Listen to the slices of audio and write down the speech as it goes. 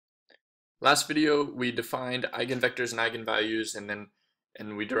Last video we defined eigenvectors and eigenvalues, and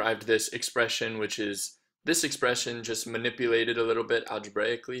we derived this expression, which is this expression just manipulated a little bit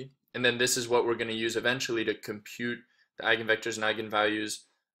algebraically, and then this is what we're going to use eventually to compute the eigenvectors and eigenvalues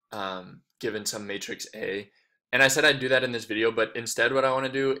given some matrix A. And I said I'd do that in this video, but instead what I want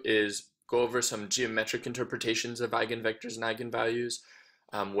to do is go over some geometric interpretations of eigenvectors and eigenvalues,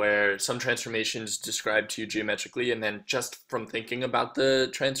 where some transformations described to you geometrically, and then just from thinking about the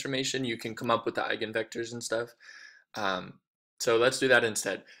transformation, you can come up with the eigenvectors and stuff. So let's do that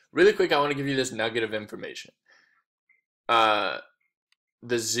instead. Really quick, I want to give you this nugget of information.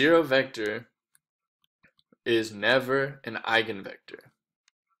 The zero vector is never an eigenvector.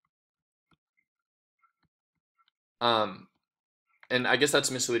 And I guess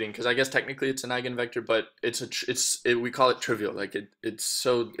that's misleading because I guess technically it's an eigenvector, but we call it trivial. Like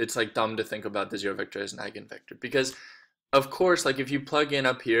it's like dumb to think about the zero vector as an eigenvector, because of course, like if you plug in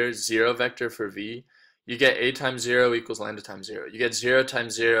up here zero vector for v, you get a times 0 equals lambda times 0. You get 0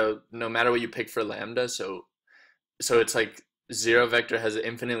 times 0 no matter what you pick for lambda. So it's like zero vector has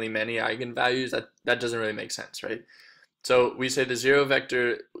infinitely many eigenvalues. That doesn't really make sense, right? So we say the zero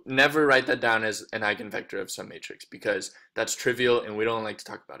vector, never write that down as an eigenvector of some matrix because that's trivial and we don't like to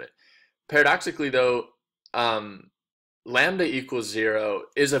talk about it. Paradoxically though, lambda equals 0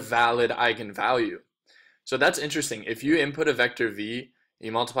 is a valid eigenvalue. So that's interesting. If you input a vector v,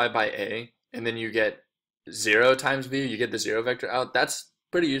 you multiply by a, and then you get 0 times v, you get the zero vector out, that's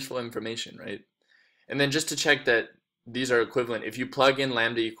pretty useful information, right? And then just to check that these are equivalent, if you plug in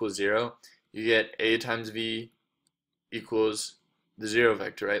lambda equals 0, you get a times v equals the zero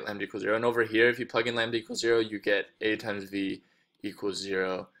vector, right? Lambda equals 0. And over here, if you plug in lambda equals 0, you get a times v equals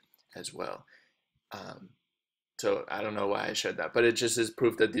 0 as well. So I don't know why I shared that, but it just is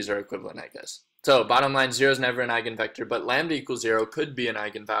proof that these are equivalent, I guess. So bottom line, 0 is never an eigenvector, but lambda equals 0 could be an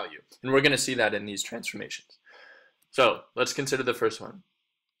eigenvalue. And we're going to see that in these transformations. So let's consider the first one.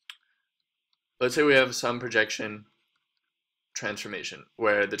 Let's say we have some projection transformation,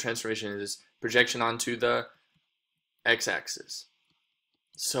 where the transformation is projection onto the x-axis.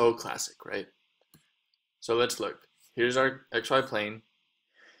 So classic, right? So let's look. Here's our xy plane.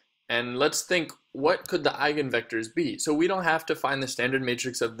 And let's think, what could the eigenvectors be? So we don't have to find the standard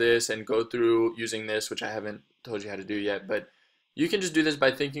matrix of this and go through using this, which I haven't told you how to do yet, but you can just do this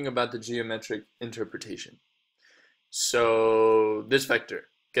by thinking about the geometric interpretation. So this vector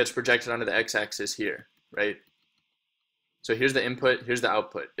gets projected onto the x-axis here, right? So here's the input, here's the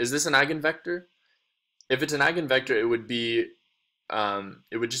output. Is this an eigenvector? If it's an eigenvector, it would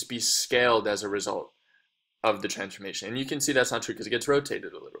just be scaled as a result of the transformation. And you can see that's not true because it gets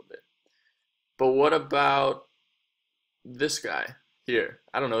rotated a little bit. But what about this guy here?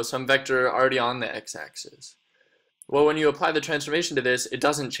 I don't know, some vector already on the x-axis. Well, when you apply the transformation to this, it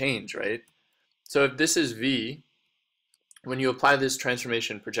doesn't change, right? So if this is v, when you apply this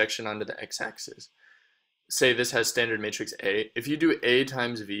transformation projection onto the x-axis, say this has standard matrix A, if you do A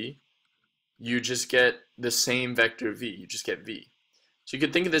times v, you just get the same vector v, you just get v. So you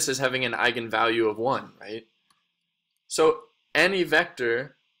could think of this as having an eigenvalue of 1, right? So any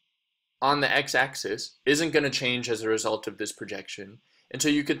vector on the x-axis isn't going to change as a result of this projection. And so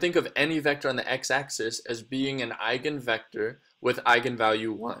you could think of any vector on the x-axis as being an eigenvector with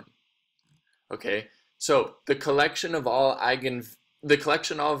eigenvalue 1. Okay, so the collection of all vectors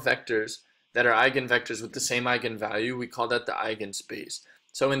that are eigenvectors with the same eigenvalue, we call that the eigenspace.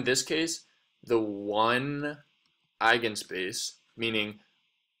 So in this case, the one eigenspace, meaning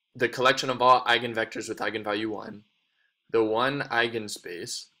the collection of all eigenvectors with eigenvalue 1, the one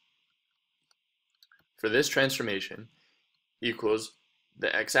eigenspace for this transformation equals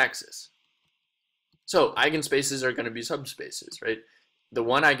the x-axis. So eigenspaces are going to be subspaces, right? The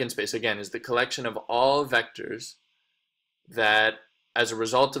one eigenspace, again, is the collection of all vectors that, as a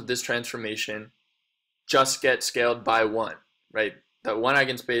result of this transformation, just get scaled by 1, right? That one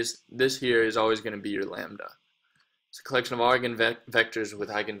eigenspace, this here is always going to be your lambda. It's a collection of all eigenvectors with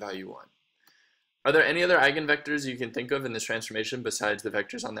eigenvalue 1. Are there any other eigenvectors you can think of in this transformation besides the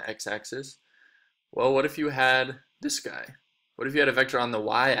vectors on the x-axis? Well, what if you had this guy? What if you had a vector on the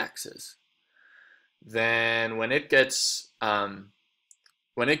y-axis? Then when it gets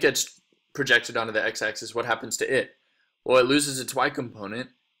projected onto the x-axis, what happens to it? Well, it loses its y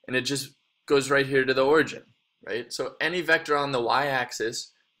component and it just goes right here to the origin, right? So any vector on the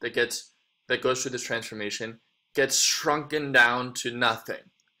y-axis that goes through this transformation gets shrunken down to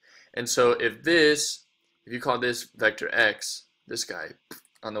nothing. And so if you call this vector x, this guy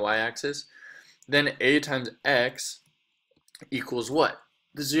on the y-axis, then a times x equals what?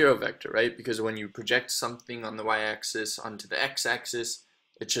 The zero vector, right? Because when you project something on the y-axis onto the x-axis,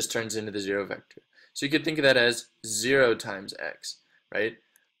 it just turns into the 0 vector. So you could think of that as 0 times x, right?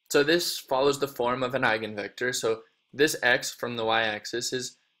 So this follows the form of an eigenvector. So this x from the y-axis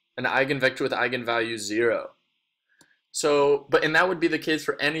is an eigenvector with eigenvalue 0. So, and that would be the case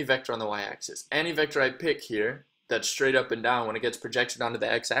for any vector on the y-axis. Any vector I pick here that's straight up and down, when it gets projected onto the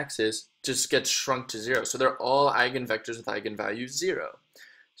x-axis, just gets shrunk to 0. So they're all eigenvectors with eigenvalue 0.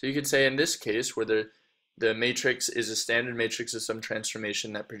 So you could say in this case, where the matrix is a standard matrix of some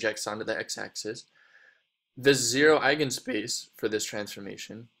transformation that projects onto the x-axis, the 0 eigenspace for this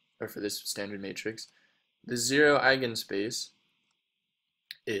transformation, or for this standard matrix, the 0 eigenspace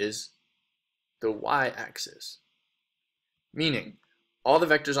is the y-axis. Meaning, all the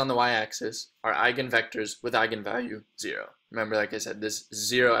vectors on the y-axis are eigenvectors with eigenvalue 0. Remember, like I said, this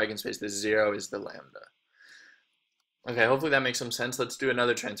 0 eigenspace, this 0 is the lambda. Okay, hopefully that makes some sense. Let's do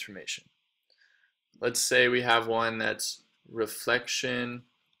another transformation. Let's say we have one that's reflection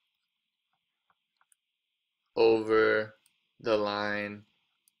over the line.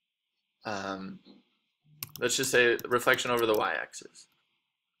 Let's just say reflection over the y-axis.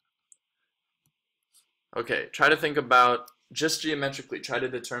 Okay, try to think about, just geometrically, try to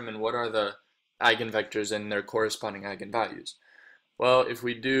determine what are the eigenvectors and their corresponding eigenvalues. Well, if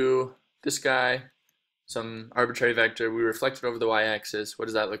we do this guy, some arbitrary vector, we reflect it over the y-axis, what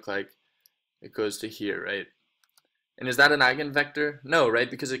does that look like? It goes to here, right? And is that an eigenvector? No, right?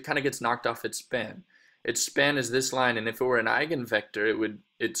 Because it kind of gets knocked off its span. Its span is this line, and if it were an eigenvector,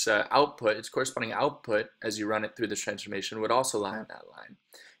 its output, its corresponding output, as you run it through this transformation, would also lie on that line.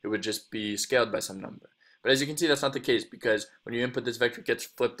 It would just be scaled by some number. But as you can see, that's not the case, because when you input this vector, it gets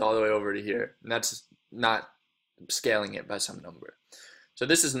flipped all the way over to here, and that's not scaling it by some number. So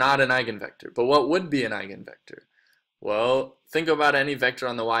this is not an eigenvector. But what would be an eigenvector? Well, think about any vector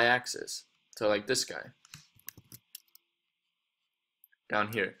on the y-axis. So like this guy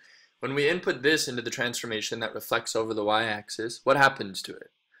down here. When we input this into the transformation that reflects over the y-axis, what happens to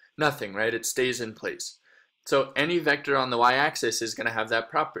it? Nothing, right? It stays in place. So any vector on the y-axis is going to have that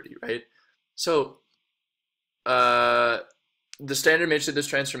property, right? So the standard matrix of this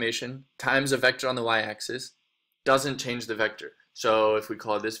transformation times a vector on the y-axis doesn't change the vector. So if we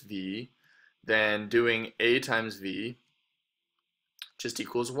call this v, then doing a times v just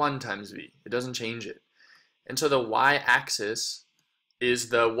equals 1 times v. It doesn't change it. And so the y-axis is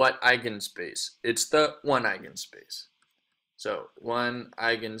the what eigenspace? It's the 1 eigenspace. So 1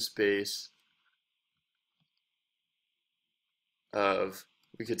 eigenspace of,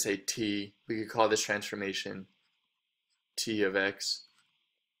 we could say t, we could call this transformation t of x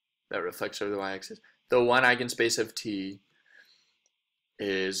that reflects over the y-axis. The 1 eigenspace of t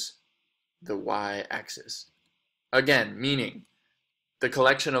is the y-axis. Again, meaning the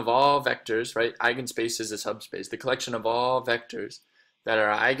collection of all vectors, right? Eigenspace is a subspace. The collection of all vectors that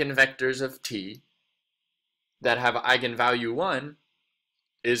are eigenvectors of t that have eigenvalue 1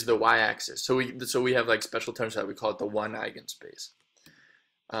 is the y-axis. So we have like special terms that we call it the 1 eigenspace.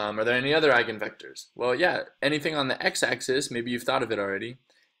 Are there any other eigenvectors? Well, yeah, anything on the x-axis, maybe you've thought of it already.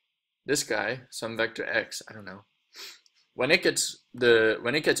 This guy, some vector x, I don't know. When it gets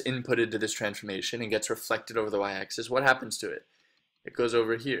inputted to this transformation and gets reflected over the y-axis, what happens to it? It goes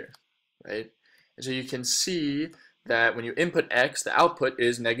over here, right? And so you can see that when you input x, the output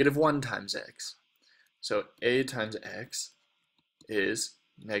is -1 times x. So a times x is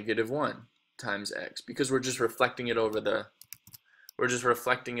 -1 times x, because we're just reflecting it over the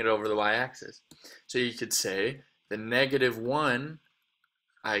y-axis. So you could say the -1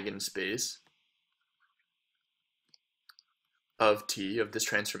 eigenspace of t, of this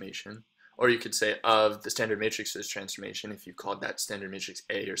transformation, or you could say of the standard matrix of this transformation. If you called that standard matrix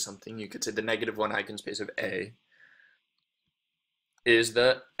A or something, you could say the -1 eigenspace of A is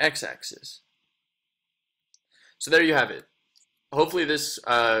the x-axis. So there you have it. Hopefully this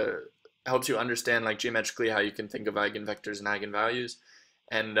helps you understand, like, geometrically how you can think of eigenvectors and eigenvalues,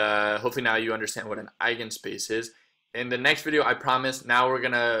 and hopefully now you understand what an eigenspace is. In the next video, I promise, now we're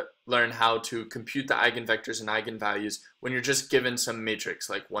going to learn how to compute the eigenvectors and eigenvalues when you're just given some matrix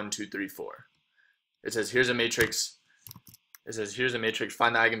like 1, 2, 3, 4. It says here's a matrix. It says here's a matrix,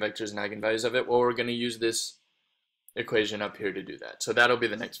 find the eigenvectors and eigenvalues of it. Well, we're going to use this equation up here to do that. So that'll be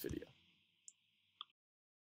the next video.